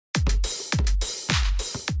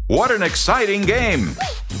What an exciting game!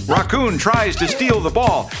 Raccoon tries to steal the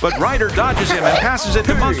ball, but Ryder dodges him and passes it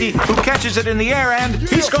to Monkey, who catches it in the air and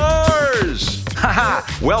he scores! Haha!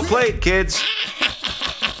 Well played, kids!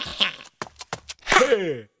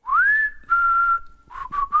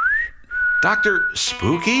 Dr.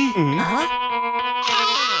 Spooky?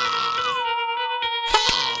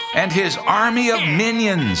 And his army of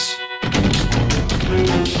minions.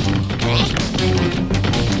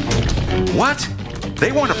 What?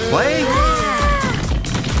 They want to play?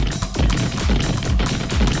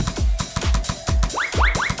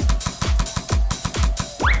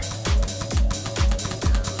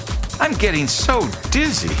 I'm getting so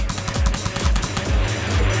dizzy.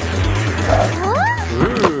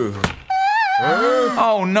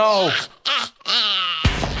 Oh no!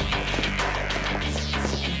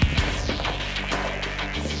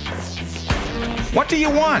 What do you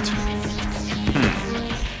want?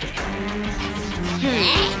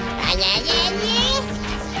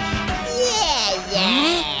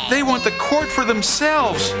 They want the court for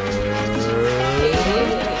themselves.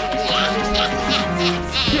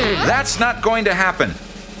 That's not going to happen.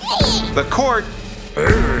 The court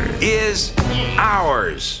is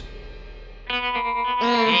ours.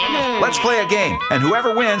 Let's play a game, and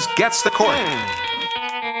whoever wins gets the court.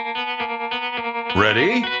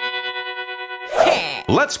 Ready?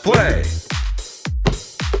 Let's play.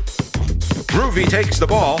 Groovy takes the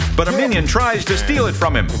ball, but a minion tries to steal it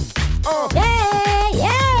from him.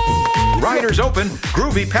 Ryder's open.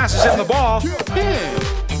 Groovy passes him the ball.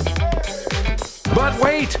 But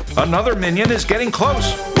wait, another minion is getting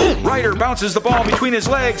close. Ryder bounces the ball between his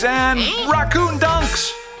legs and Raccoon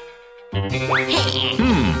dunks.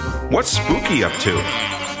 What's Spooky up to?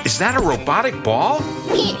 Is that a robotic ball?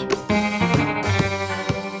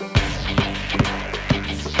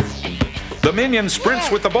 The minion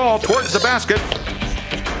sprints with the ball towards the basket.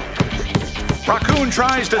 Raccoon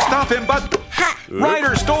tries to stop him, but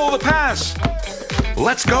Ryder stole the pass.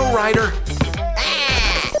 Let's go, Ryder.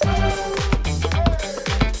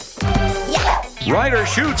 Ryder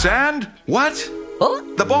shoots and... what?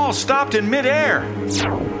 The ball stopped in midair.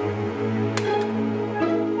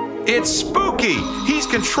 It's Spooky. He's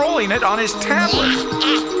controlling it on his tablet.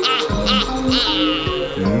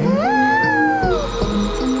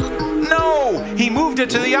 No! He moved it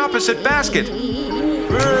to the opposite basket.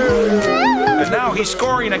 And now he's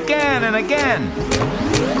scoring again and again.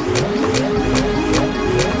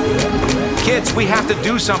 Kids, we have to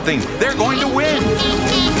do something. They're going to win.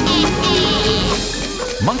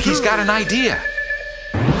 Monkey's got an idea.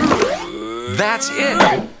 That's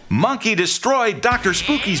it. Monkey destroyed Dr.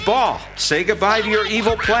 Spooky's ball. Say goodbye to your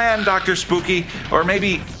evil plan, Dr. Spooky. Or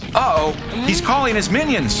maybe, uh-oh, he's calling his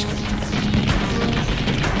minions.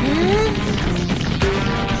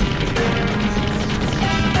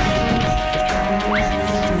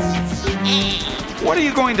 What are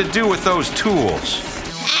you going to do with those tools?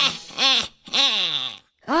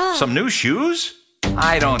 Some new shoes?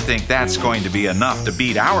 I don't think that's going to be enough to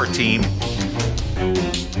beat our team.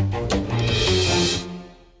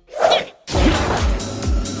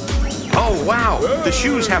 Oh, wow! The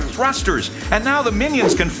shoes have thrusters, and now the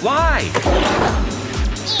minions can fly!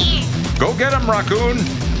 Go get them, Raccoon!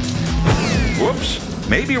 Whoops!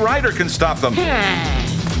 Maybe Ryder can stop them.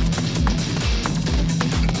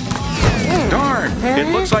 Darn! It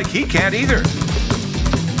looks like he can't either.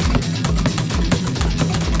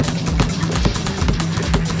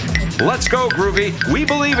 Let's go, Groovy. We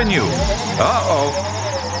believe in you. Uh-oh.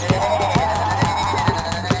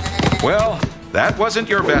 Well, that wasn't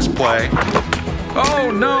your best play. Oh,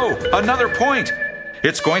 no! Another point!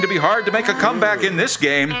 It's going to be hard to make a comeback in this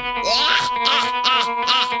game.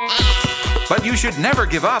 But you should never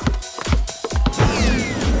give up.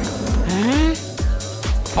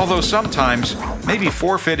 Although sometimes, maybe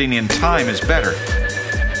forfeiting in time is better.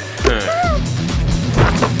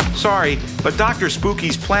 Sorry, but Dr.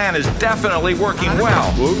 Spooky's plan is definitely working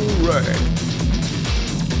well. All right.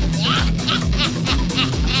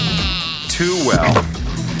 Too well.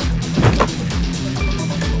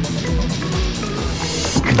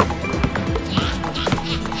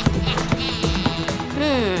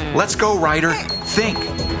 Let's go, Ryder. Think.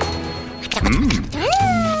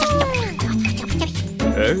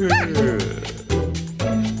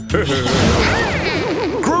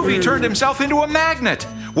 Groovy turned himself into a magnet.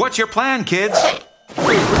 What's your plan, kids?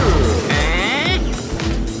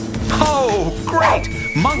 Oh, great!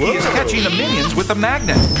 Monkey is catching the minions with the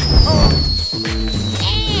magnet.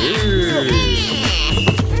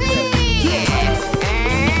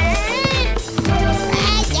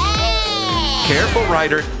 Careful,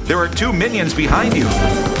 Ryder. There are two minions behind you.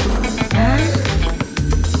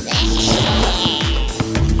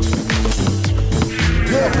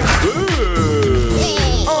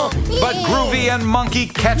 Hurry and Monkey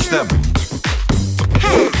catch them.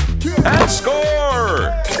 And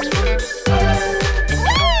score!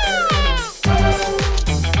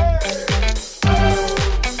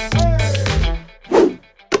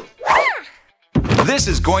 This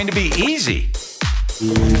is going to be easy.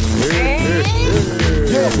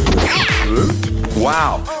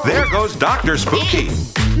 Wow, there goes Dr. Spooky.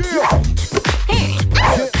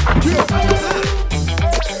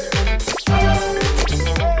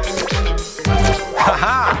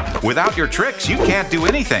 Haha, without your tricks, you can't do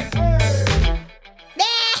anything.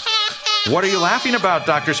 What are you laughing about,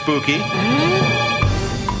 Dr. Spooky?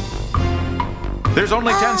 There's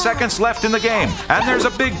only 10 seconds left in the game, and there's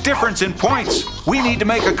a big difference in points. We need to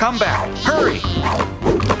make a comeback. Hurry!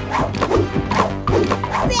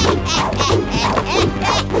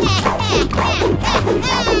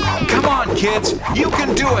 Come on, kids. You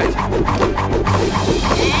can do it.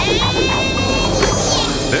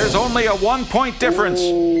 There's only a 1-point difference.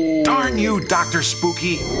 Darn you, Dr.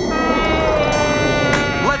 Spooky.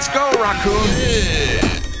 Let's go,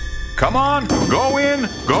 Raccoon. Come on, go in,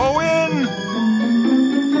 go in.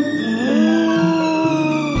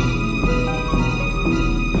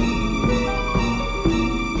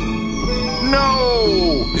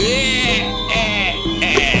 No!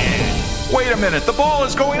 Wait a minute, the ball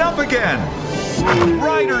is going up again.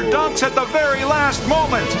 Ryder dunks at the very last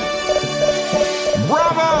moment.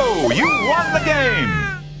 Bravo! You won the game.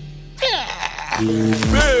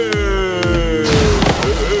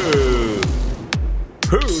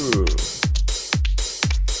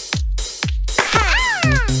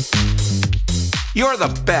 You're the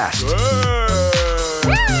best.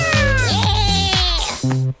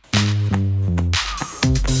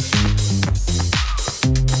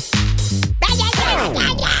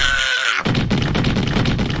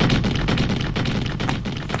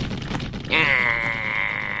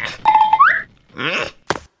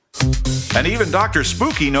 And even Dr.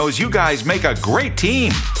 Spooky knows you guys make a great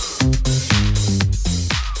team.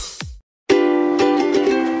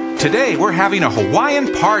 Today we're having a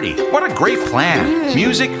Hawaiian party. What a great plan.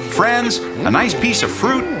 Music, friends, a nice piece of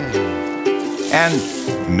fruit, and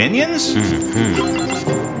minions?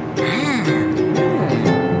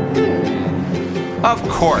 Of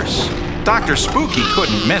course. Dr. Spooky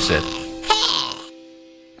couldn't miss it.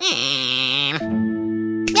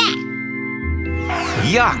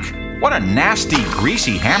 Yuck! What a nasty,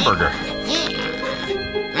 greasy hamburger.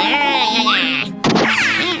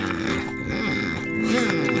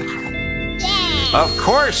 Of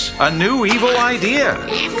course, a new evil idea.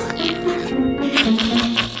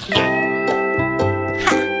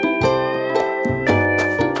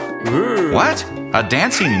 What? A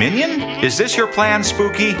dancing minion? Is this your plan,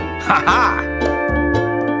 Spooky? Ha ha!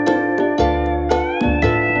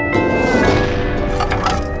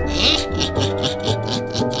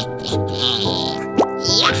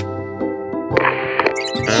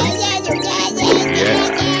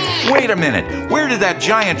 Wait a minute, where did that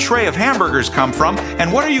giant tray of hamburgers come from,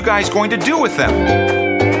 and what are you guys going to do with them?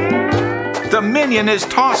 The minion is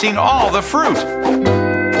tossing all the fruit.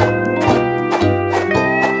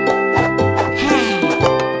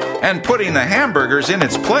 And putting the hamburgers in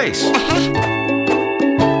its place.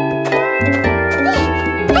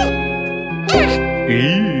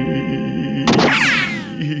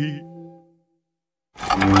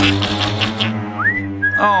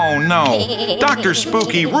 Oh no, Dr.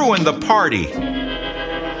 Spooky ruined the party.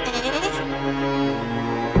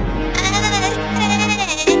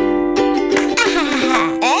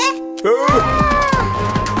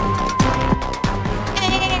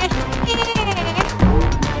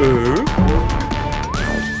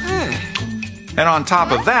 And on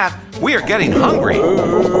top of that, we are getting hungry.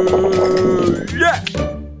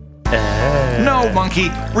 No,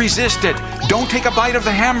 Monkey, resist it. Don't take a bite of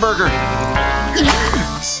the hamburger.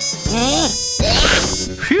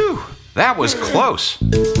 Phew, that was close.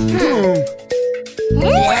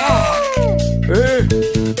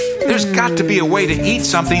 There's got to be a way to eat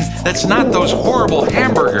something that's not those horrible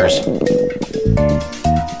hamburgers.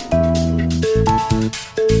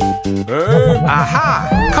 Aha!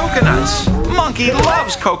 Coconuts! Monkey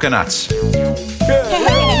loves coconuts!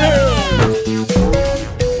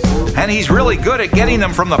 And he's really good at getting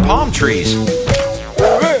them from the palm trees.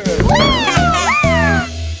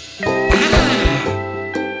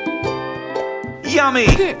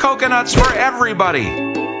 Yummy! Coconuts for everybody!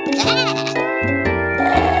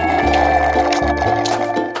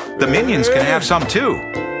 The minions can have some too.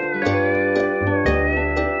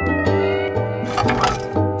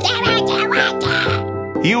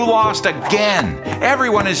 You lost again!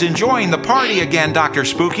 Everyone is enjoying the party again, Dr.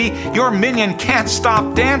 Spooky. Your minion can't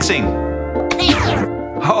stop dancing.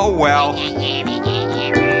 Oh, well.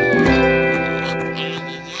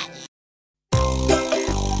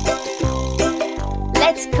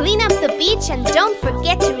 Let's clean up the beach and don't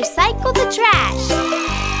forget to recycle the trash.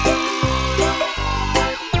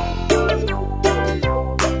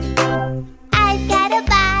 I've got a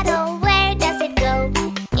bottle, where does it go?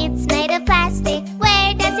 It's made of plastic,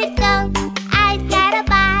 where does it go? I've got a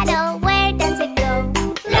bottle, where does it go?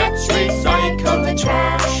 Let's recycle the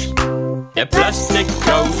trash. The plastic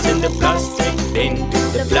goes in the plastic bin.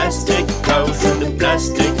 The plastic goes in the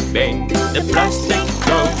plastic bin. The plastic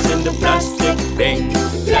goes in the plastic bin.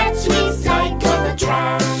 Let's recycle the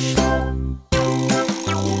trash.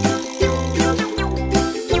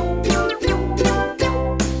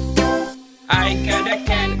 I got a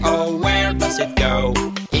can, oh where does it go?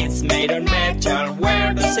 It's made of metal,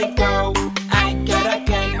 where does it go? I got a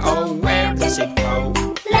can, oh where does it go?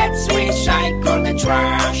 Let's recycle the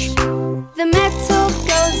trash. The metal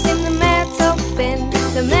goes in the metal bin.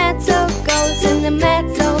 The metal goes in the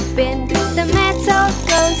metal bin. The metal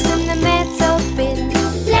goes in the metal bin.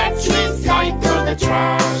 Let's recycle the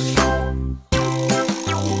trash.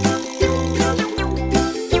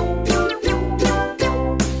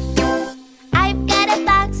 I've got a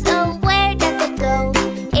box, oh where does it go?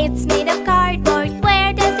 It's made of cardboard,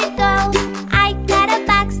 where does it go? I've got a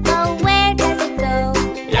box, oh where does it go?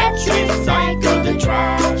 Let's recycle the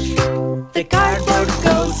trash. The cardboard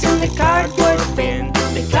goes in the cardboard bin.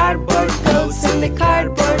 The cardboard goes in the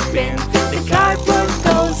cardboard bin. The cardboard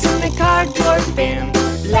goes in the cardboard bin.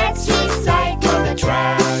 Let's recycle the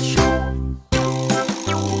trash.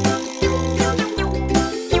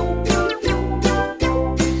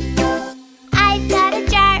 I've got a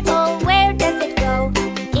jar, oh where does it go?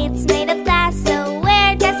 It's made of glass, so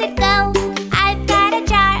where does it go? I've got a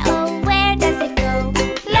jar, oh where does it go?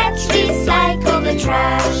 Let's recycle the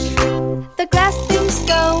trash. The glass things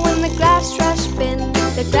go in the glass trash bin.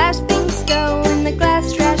 The glass things go in the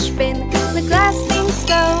glass trash bin. The glass things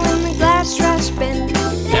go in the glass trash bin.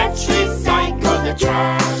 Let's recycle the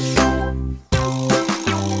trash.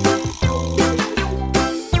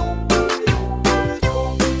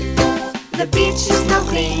 The beach is now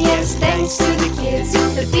clean, yes, thanks to the kids.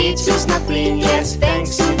 The beach is now clean, yes,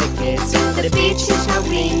 thanks to the kids. The beach is now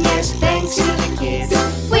clean, yes, thanks to the kids.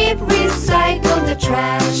 We've recycled the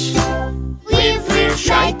trash. We've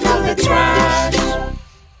recycled the trash.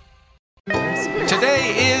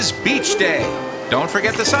 Today is Beach Day. Don't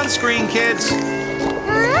forget the sunscreen, kids.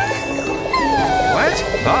 What?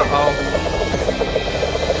 Uh-oh.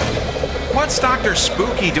 What's Dr.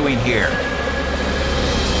 Spooky doing here?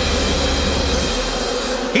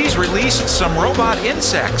 He's released some robot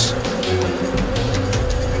insects.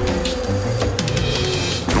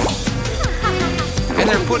 And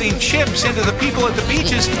they're putting chips into the people at the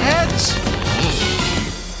beach's heads.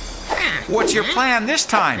 What's your plan this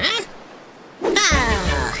time?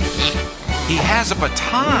 He has a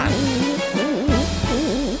baton.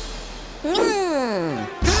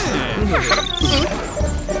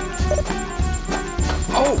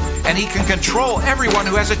 Oh, and he can control everyone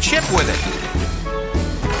who has a chip with it.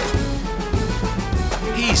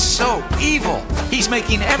 He's so evil. He's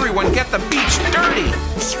making everyone get the beach dirty.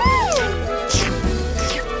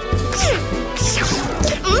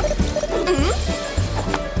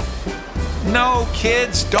 No,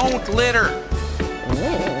 kids, don't litter.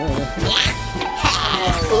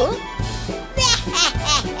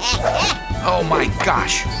 Oh my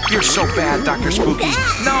gosh, you're so bad, Dr. Spooky.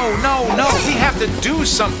 No, no, no, we have to do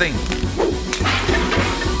something.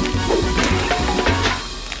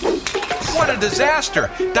 What a disaster!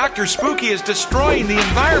 Dr. Spooky is destroying the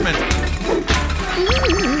environment.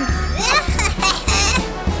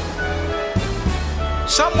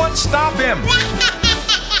 Someone stop him!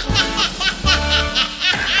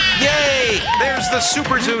 Yay! There's the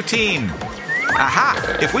Superzoo team.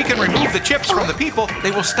 Aha! If we can remove the chips from the people,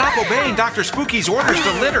 they will stop obeying Dr. Spooky's orders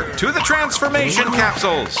to litter. To the transformation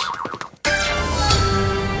capsules.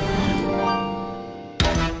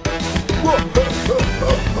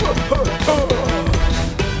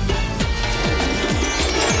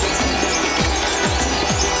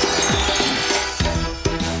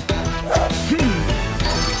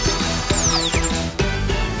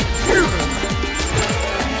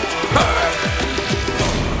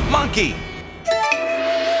 Monkey.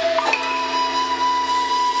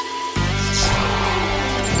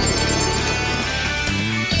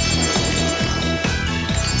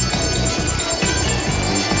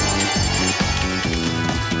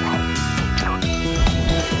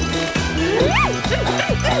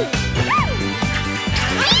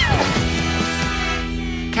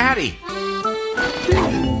 Caddy.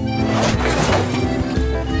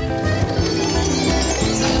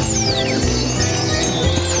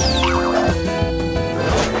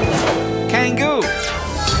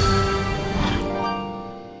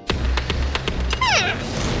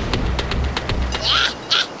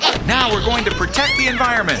 protect the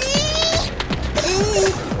environment.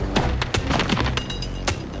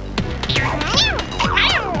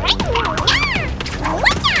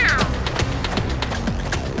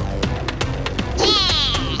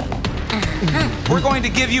 We're going to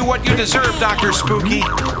give you what you deserve, Dr. Spooky.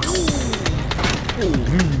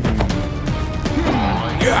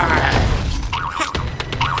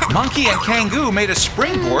 Monkey and Kangoo made a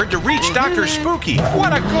springboard to reach Dr. Spooky.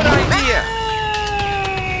 What a good idea!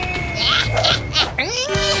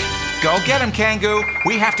 Go get him, Kangoo.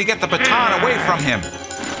 We have to get the baton away from him.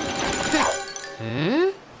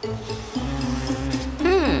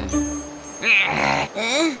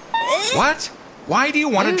 What? Why do you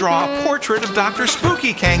want to draw a portrait of Dr.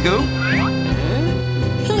 Spooky, Kangoo?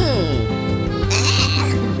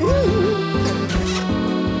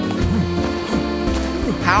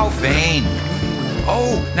 How vain.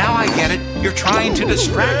 Oh, now I get it. You're trying to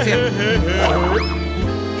distract him.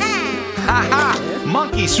 Ha ha!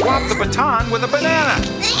 Monkey swapped the baton with a banana.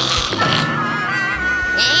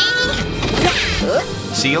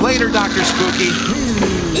 See you later, Dr. Spooky.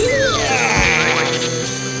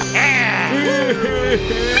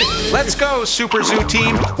 Let's go, Superzoo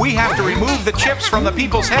team. We have to remove the chips from the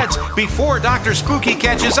people's heads before Dr. Spooky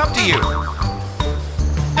catches up to you.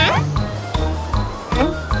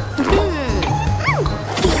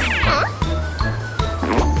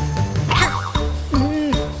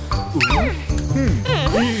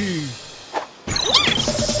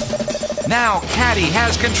 Now Caddy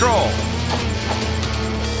has control.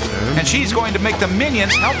 And she's going to make the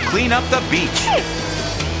minions help clean up the beach.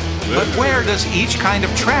 But where does each kind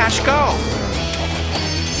of trash go?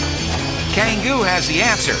 Kangoo has the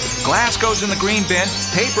answer. Glass goes in the green bin,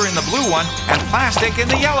 paper in the blue one, and plastic in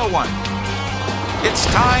the yellow one. It's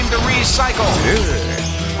time to recycle.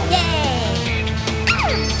 Yay!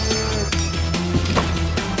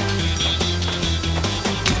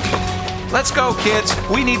 Let's go, kids.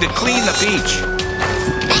 We need to clean the beach.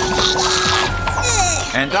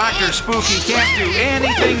 And Dr. Spooky can't do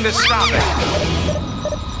anything to stop it.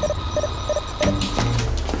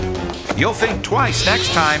 You'll think twice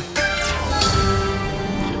next time.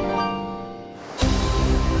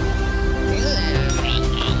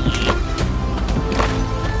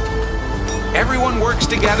 Everyone works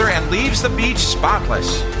together and leaves the beach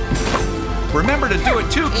spotless. Remember to do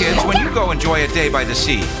it too, kids, when you go enjoy a day by the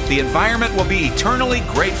sea. The environment will be eternally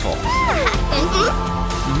grateful.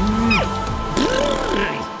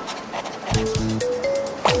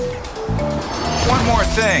 One more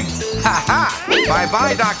thing. Ha ha!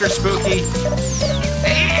 Bye-bye, Dr. Spooky.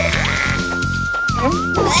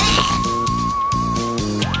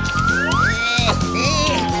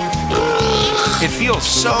 It feels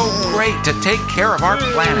so great to take care of our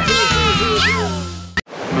planet.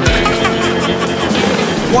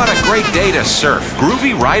 What a great day to surf.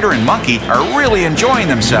 Groovy, Ryder, and Monkey are really enjoying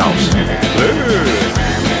themselves.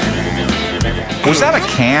 Was that a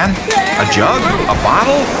can? A jug? A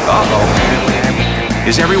bottle? Uh-oh.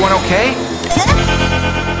 Is everyone okay?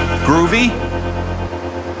 Groovy?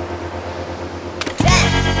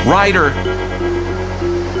 Ryder?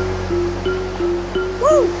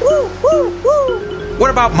 What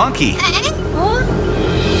about Monkey?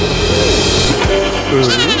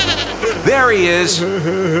 There he is.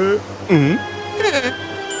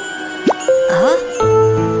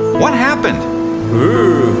 What happened?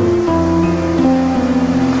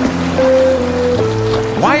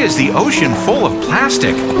 Why is the ocean full of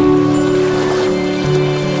plastic?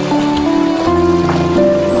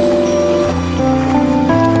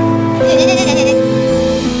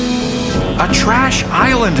 A trash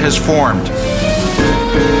island has formed.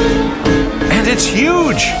 And it's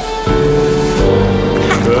huge.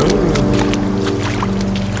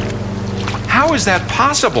 How is that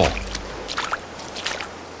possible?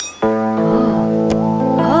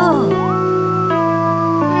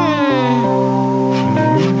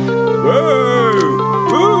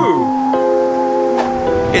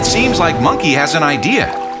 It seems like Monkey has an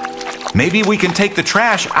idea. Maybe we can take the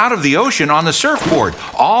trash out of the ocean on the surfboard,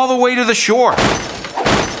 all the way to the shore.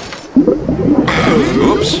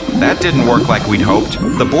 Oops, that didn't work like we'd hoped.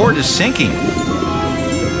 The board is sinking.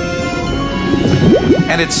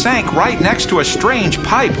 And it sank right next to a strange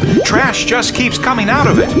pipe. Trash just keeps coming out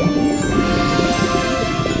of it.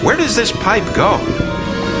 Where does this pipe go?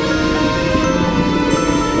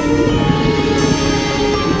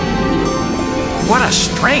 What a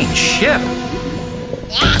strange ship.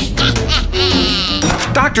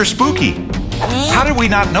 Dr. Spooky, how did we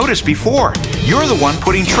not notice before? You're the one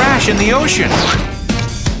putting trash in the ocean.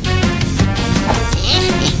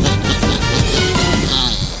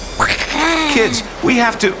 Kids, we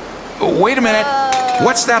have to... Wait a minute.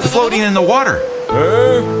 What's that floating in the water?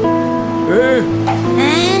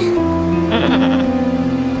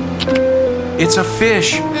 It's a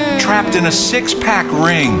fish trapped in a six-pack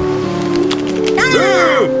ring.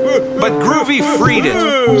 But Groovy freed it.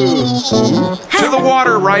 To the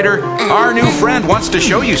water, Ryder. Our new friend wants to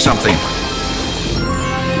show you something.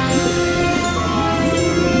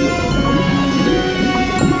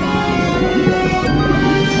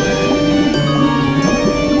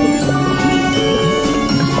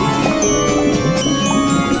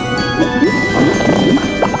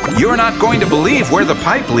 You're not going to believe where the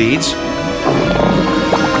pipe leads.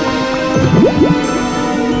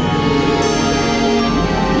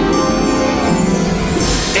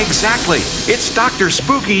 Exactly. It's Dr.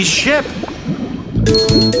 Spooky's ship.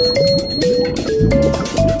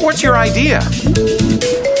 What's your idea?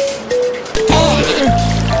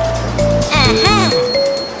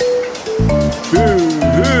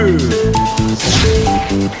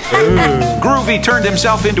 Groovy turned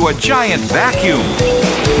himself into a giant vacuum.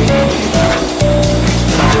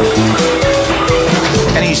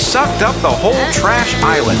 And he sucked up the whole trash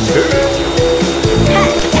island.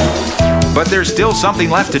 But there's still something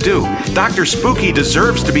left to do. Dr. Spooky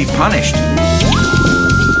deserves to be punished.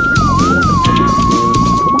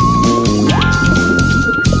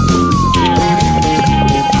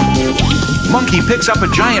 Monkey picks up a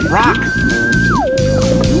giant rock.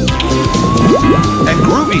 And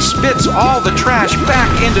Groovy spits all the trash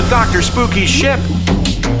back into Dr. Spooky's ship.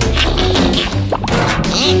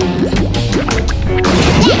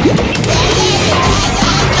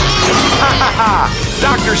 Ha ha ha!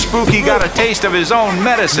 Dr. Spooky got a taste of his own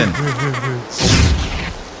medicine.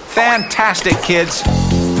 Fantastic, kids.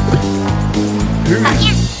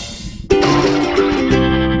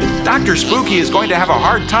 Dr. Spooky is going to have a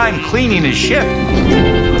hard time cleaning his ship.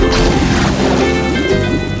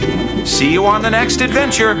 See you on the next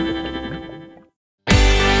adventure.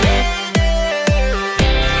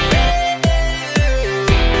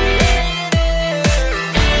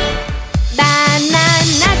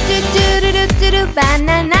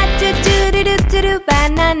 Banana, do-do-do-do-do,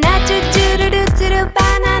 banana, do-do-do-do-do,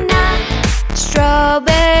 banana.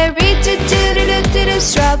 Strawberry, do-do.